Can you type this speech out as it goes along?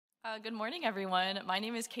Good morning, everyone. My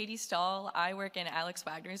name is Katie Stahl. I work in Alex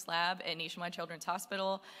Wagner's lab at Nationwide Children's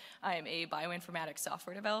Hospital. I am a bioinformatics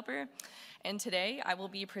software developer. And today I will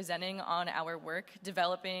be presenting on our work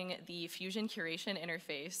developing the Fusion Curation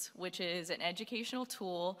Interface, which is an educational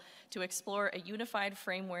tool to explore a unified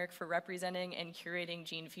framework for representing and curating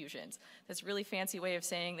gene fusions. This really fancy way of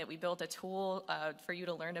saying that we built a tool for you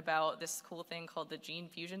to learn about this cool thing called the gene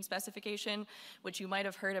fusion specification, which you might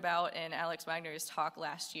have heard about in Alex Wagner's talk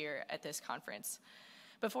last year at this conference.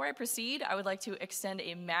 Before I proceed, I would like to extend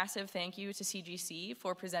a massive thank you to CGC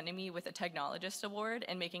for presenting me with a Technologist Award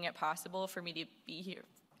and making it possible for me to be here,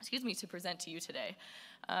 to present to you today.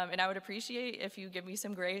 And I would appreciate if you give me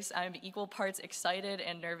some grace. I'm equal parts excited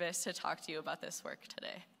and nervous to talk to you about this work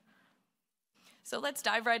today. So let's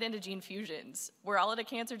dive right into gene fusions. We're all at a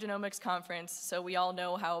cancer genomics conference, so we all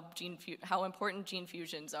know how important gene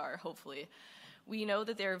fusions are, hopefully. We know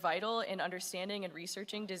that they're vital in understanding and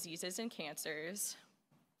researching diseases and cancers,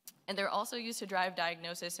 and they're also used to drive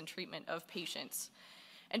diagnosis and treatment of patients.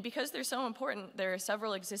 And because they're so important, there are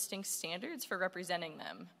several existing standards for representing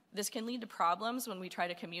them. This can lead to problems when we try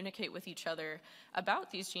to communicate with each other about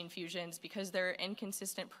these gene fusions because there are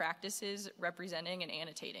inconsistent practices representing and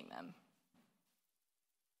annotating them.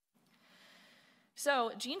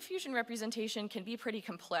 So gene fusion representation can be pretty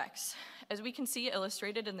complex. As we can see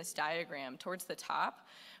illustrated in this diagram towards the top,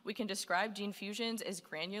 we can describe gene fusions as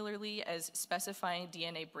granularly as specifying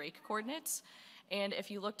DNA break coordinates. And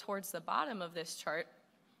if you look towards the bottom of this chart,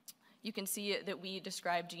 you can see that we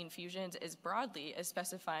describe gene fusions as broadly as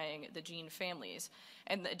specifying the gene families.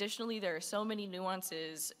 And additionally, there are so many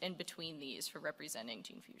nuances in between these for representing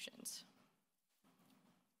gene fusions.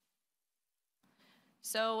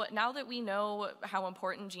 So now that we know how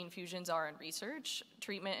important gene fusions are in research,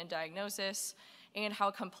 treatment, and diagnosis, and how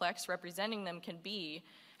complex representing them can be,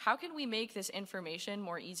 how can we make this information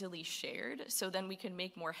more easily shared so then we can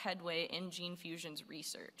make more headway in gene fusions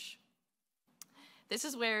research? This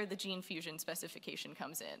is where the gene fusion specification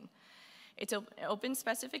comes in. It's an open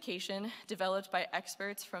specification developed by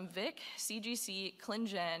experts from VIC, CGC,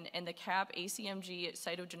 ClinGen, and the CAP ACMG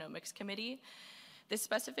Cytogenomics Committee. This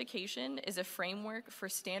specification is a framework for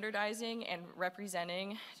standardizing and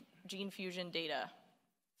representing gene fusion data.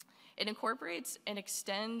 It incorporates and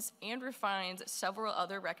extends and refines several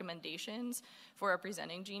other recommendations for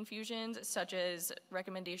representing gene fusions, such as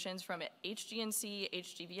recommendations from HGNC,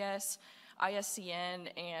 HGVS, ISCN,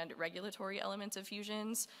 and regulatory elements of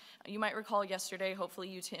fusions. You might recall yesterday, hopefully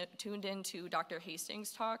you tuned into Dr.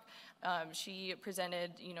 Hastings' talk. She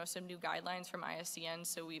presented some new guidelines from ISCN,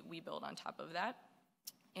 so we build on top of that.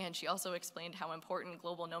 And she also explained how important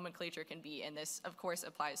global nomenclature can be, and this, of course,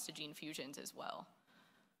 applies to gene fusions as well.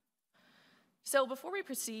 So before we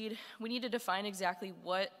proceed, we need to define exactly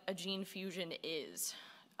what a gene fusion is,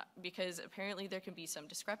 because apparently there can be some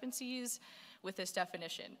discrepancies with this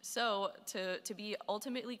definition. So to be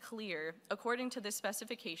ultimately clear, according to this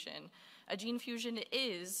specification, a gene fusion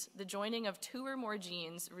is the joining of two or more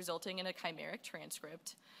genes resulting in a chimeric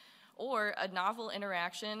transcript, or a novel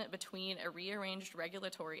interaction between a rearranged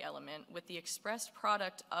regulatory element with the expressed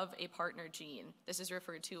product of a partner gene. This is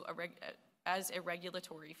referred to as a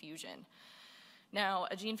regulatory fusion. Now,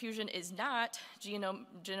 a gene fusion is not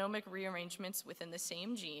genomic rearrangements within the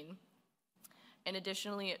same gene, and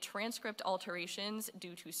additionally, transcript alterations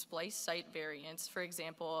due to splice site variants, for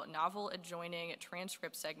example, novel adjoining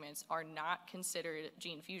transcript segments, are not considered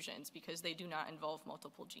gene fusions because they do not involve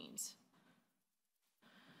multiple genes.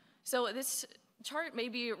 So this chart may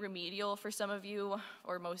be remedial for some of you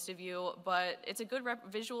or most of you, but it's a good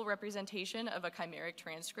visual representation of a chimeric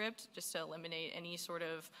transcript just to eliminate any sort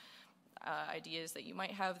of ideas that you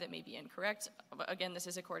might have that may be incorrect. Again, this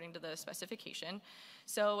is according to the specification.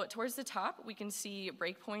 So towards the top, we can see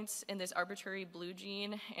breakpoints in this arbitrary blue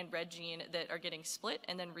gene and red gene that are getting split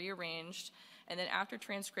and then rearranged. And then after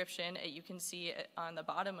transcription, you can see on the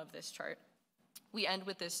bottom of this chart, we end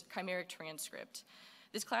with this chimeric transcript.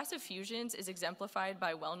 This class of fusions is exemplified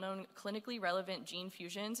by well-known clinically relevant gene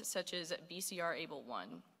fusions such as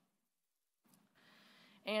BCR-ABL1.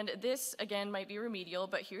 And this, again, might be remedial,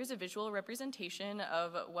 but here's a visual representation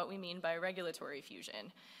of what we mean by regulatory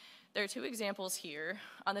fusion. There are two examples here.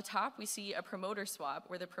 On the top, we see a promoter swap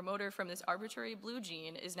where the promoter from this arbitrary blue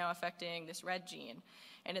gene is now affecting this red gene.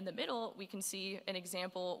 And in the middle, we can see an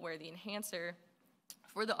example where the enhancer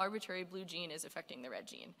for the arbitrary blue gene is affecting the red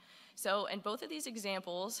gene. So in both of these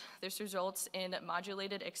examples, this results in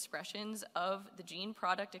modulated expressions of the gene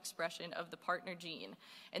product expression of the partner gene,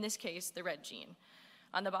 in this case, the red gene.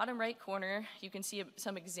 On the bottom right corner, you can see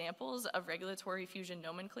some examples of regulatory fusion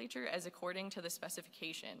nomenclature as according to the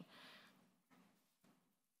specification.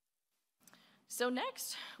 So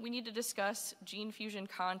next, we need to discuss gene fusion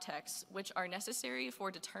contexts, which are necessary for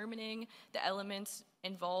determining the elements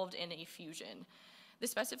involved in a fusion. The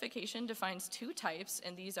specification defines two types,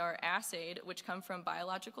 and these are assayed, which come from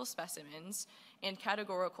biological specimens, and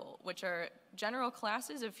categorical, which are general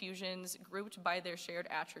classes of fusions grouped by their shared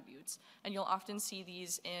attributes. And you'll often see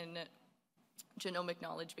these in genomic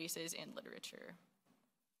knowledge bases and literature.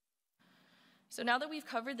 So now that we've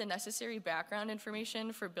covered the necessary background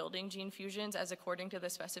information for building gene fusions as according to the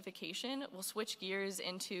specification, we'll switch gears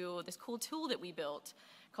into this cool tool that we built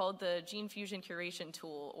called the Gene Fusion Curation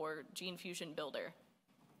Tool, or Gene Fusion Builder.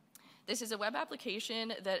 This is a web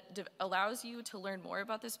application that allows you to learn more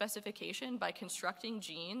about the specification by constructing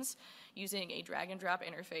genes using a drag and drop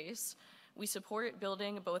interface. We support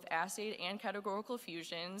building both assayed and categorical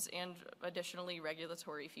fusions, and additionally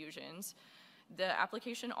regulatory fusions. The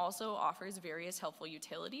application also offers various helpful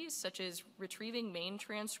utilities, such as retrieving main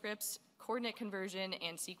transcripts, coordinate conversion,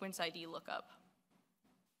 and sequence ID lookup.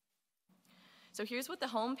 So here's what the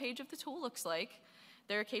home page of the tool looks like.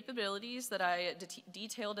 There are capabilities that I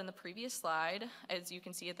detailed in the previous slide, as you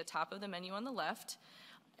can see at the top of the menu on the left,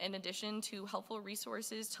 in addition to helpful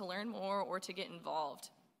resources to learn more or to get involved,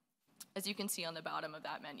 as you can see on the bottom of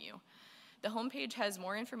that menu. The homepage has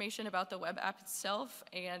more information about the web app itself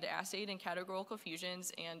and assayed and categorical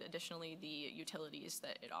fusions, and additionally the utilities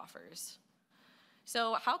that it offers.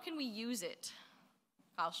 So how can we use it?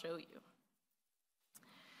 I'll show you.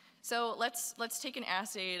 So let's take an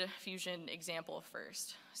assayed fusion example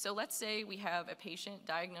first. So let's say we have a patient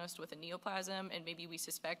diagnosed with a neoplasm and maybe we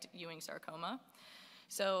suspect Ewing sarcoma.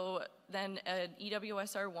 So then an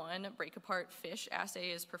EWSR1 break apart FISH assay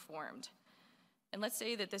is performed. And let's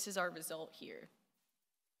say that this is our result here.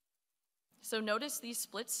 So notice these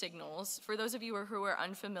split signals. For those of you who are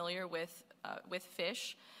unfamiliar with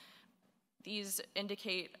FISH, these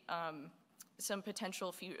indicate some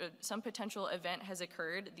potential event has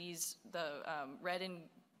occurred. The red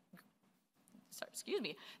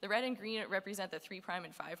and green represent the 3'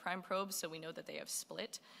 and 5' probes, so we know that they have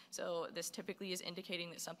split. So this typically is indicating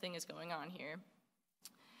that something is going on here.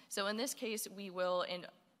 So in this case, we will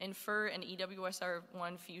infer an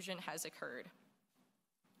EWSR1 fusion has occurred.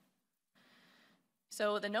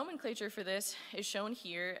 So the nomenclature for this is shown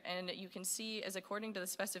here, and you can see, as according to the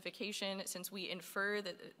specification, since we infer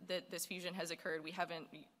that this fusion has occurred, we haven't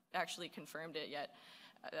actually confirmed it yet.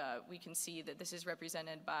 We can see that this is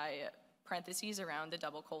represented by parentheses around the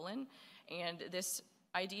double colon, and this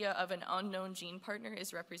idea of an unknown gene partner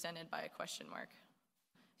is represented by a question mark.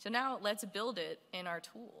 So now let's build it in our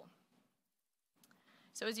tool.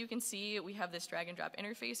 So as you can see, we have this drag and drop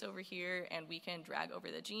interface over here, and we can drag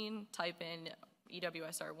over the gene, type in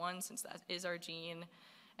EWSR1 since that is our gene,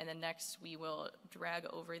 and then next we will drag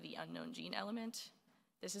over the unknown gene element.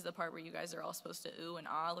 This is the part where you guys are all supposed to ooh and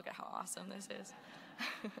ah, look at how awesome this is.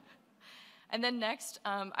 And then next,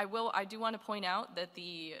 I do want to point out that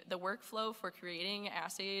the workflow for creating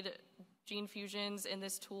assayed gene fusions in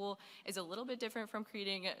this tool is a little bit different from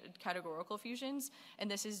creating categorical fusions,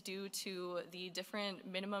 and this is due to the different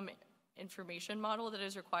minimum information model that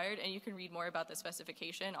is required, and you can read more about the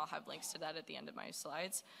specification. I'll have links to that at the end of my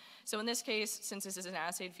slides. So in this case, since this is an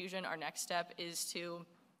assayed fusion, our next step is to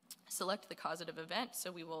select the causative event,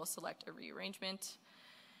 so we will select a rearrangement.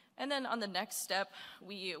 And then on the next step,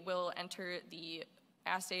 we will enter the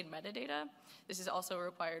assayed metadata. This is also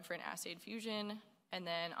required for an assayed fusion. And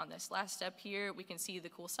then on this last step here, we can see the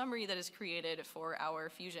cool summary that is created for our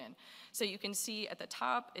fusion. So you can see at the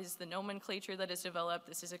top is the nomenclature that is developed.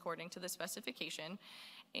 This is according to the specification.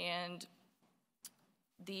 And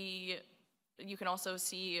you can also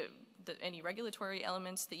see any regulatory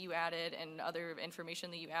elements that you added and other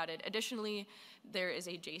information that you added. Additionally, there is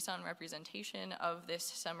a JSON representation of this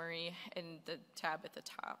summary in the tab at the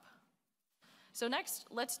top. So next,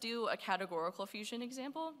 let's do a categorical fusion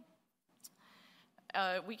example.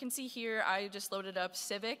 We can see here, I just loaded up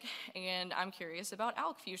Civic, and I'm curious about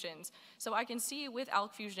ALK fusions. So I can see with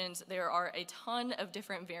ALK fusions, there are a ton of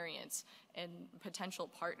different variants and potential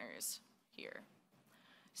partners here.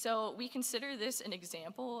 So we consider this an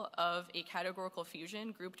example of a categorical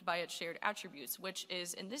fusion grouped by its shared attributes, which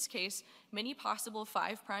is, in this case, many possible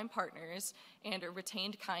 5' partners and a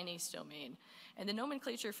retained kinase domain. And the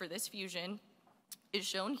nomenclature for this fusion is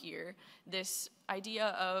shown here. This idea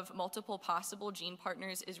of multiple possible gene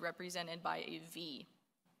partners is represented by a V.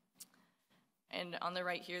 And on the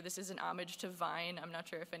right here, this is an homage to Vine. I'm not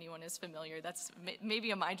sure if anyone is familiar. That's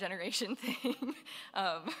maybe a my generation thing.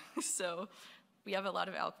 So we have a lot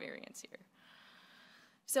of ALK variants here.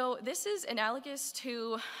 So this is analogous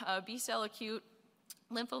to B-cell acute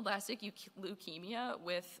lymphoblastic leukemia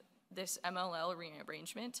with this MLL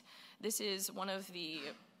rearrangement. This is one of the,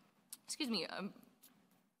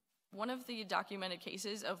 one of the documented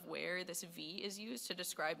cases of where this V is used to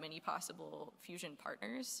describe many possible fusion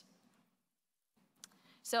partners.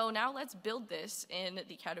 So now let's build this in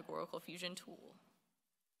the categorical fusion tool.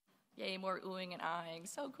 Yay, more oohing and ahhing,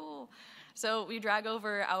 so cool. So we drag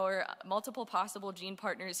over our multiple possible gene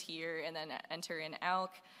partners here and then enter in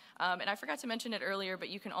ALK. And I forgot to mention it earlier, but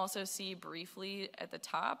you can also see briefly at the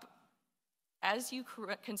top, as you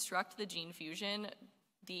construct the gene fusion,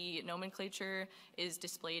 the nomenclature is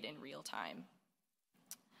displayed in real time.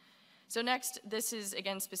 So next, this is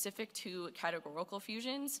again specific to categorical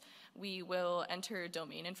fusions. We will enter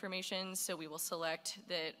domain information, so we will select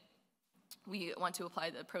that we want to apply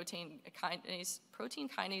the protein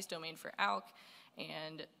kinase domain for ALK,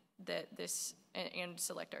 and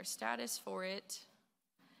select our status for it.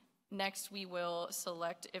 Next, we will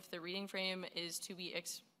select if the reading frame is to be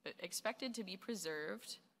expected to be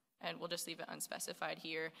preserved, and we'll just leave it unspecified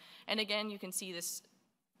here. And again, you can see this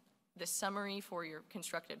summary for your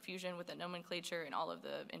constructed fusion with the nomenclature and all of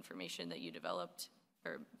the information that you developed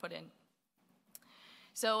or put in.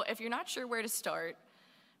 So if you're not sure where to start,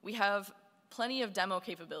 we have plenty of demo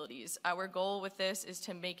capabilities. Our goal with this is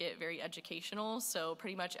to make it very educational, so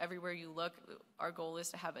pretty much everywhere you look, our goal is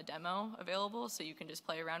to have a demo available so you can just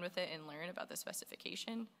play around with it and learn about the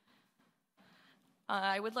specification.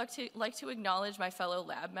 I would like to acknowledge my fellow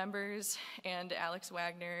lab members and Alex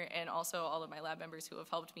Wagner, and also all of my lab members who have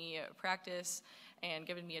helped me practice and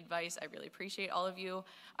given me advice. I really appreciate all of you.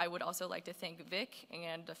 I would also like to thank Vic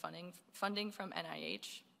and the funding from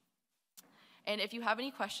NIH. And if you have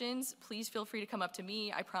any questions, please feel free to come up to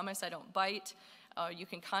me. I promise I don't bite. You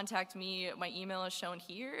can contact me. My email is shown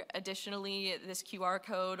here. Additionally, this QR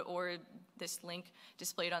code or this link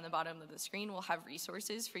displayed on the bottom of the screen will have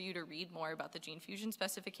resources for you to read more about the gene fusion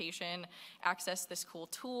specification, access this cool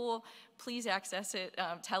tool. Please access it.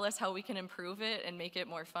 Tell us how we can improve it and make it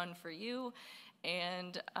more fun for you.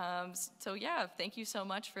 And so yeah, thank you so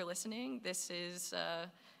much for listening. This is,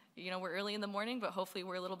 we're early in the morning, but hopefully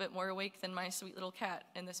we're a little bit more awake than my sweet little cat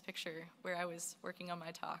in this picture where I was working on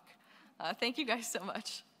my talk. Thank you guys so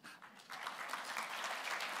much.